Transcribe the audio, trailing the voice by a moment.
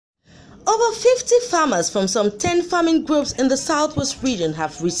Over 50 farmers from some 10 farming groups in the southwest region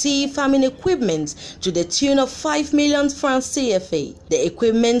have received farming equipment to the tune of 5 million francs CFA. The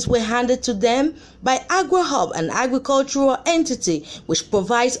equipment were handed to them by AgroHub, an agricultural entity which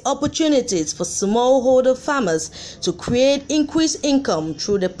provides opportunities for smallholder farmers to create increased income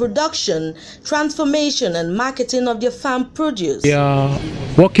through the production, transformation and marketing of their farm produce. We are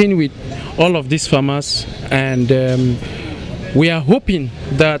working with all of these farmers, and we are hoping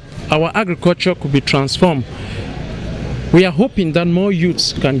that our agriculture could be transformed. We are hoping that more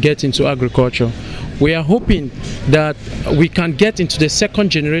youths can get into agriculture. We are hoping that we can get into the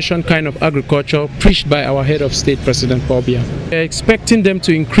second generation kind of agriculture preached by our head of state, President Buea. We are expecting them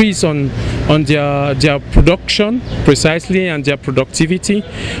to increase on their production precisely and their productivity.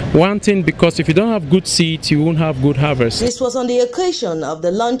 One thing, because if you don't have good seeds, you won't have good harvest. This was on the occasion of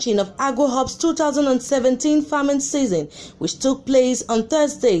the launching of AgroHub's 2017 farming season, which took place on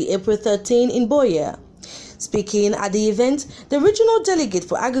Thursday, April 13 in Buea. Speaking at the event, the regional delegate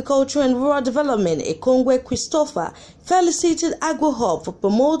for Agriculture and Rural Development, Ekongwe Christopher, felicitated AgroHub for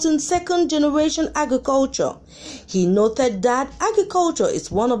promoting second-generation agriculture. He noted that agriculture is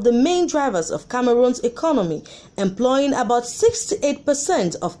one of the main drivers of Cameroon's economy, employing about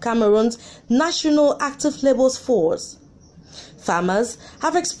 68% of Cameroon's national active labor force. Farmers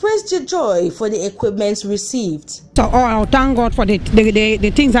have expressed their joy for the equipment received. So I thank God for the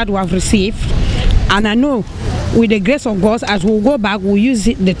things that we have received. And I know with the grace of God, as we go back, we'll use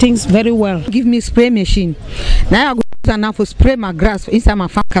the things very well. Give me spray machine. Now I go use enough to spray my grass inside my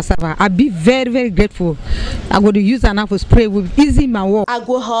farm cassava. I'll be very, very grateful. I'm going to use enough to spray with easy my work.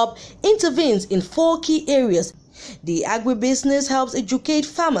 AgroHub intervenes in 4 key areas. The agribusiness helps educate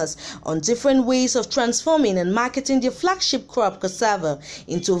farmers on different ways of transforming and marketing their flagship crop cassava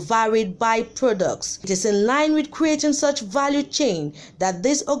into varied byproducts. It is in line with creating such value chain that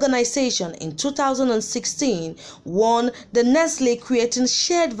this organization in 2016 won the Nestle Creating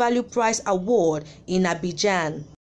Shared Value Prize Award in Abidjan.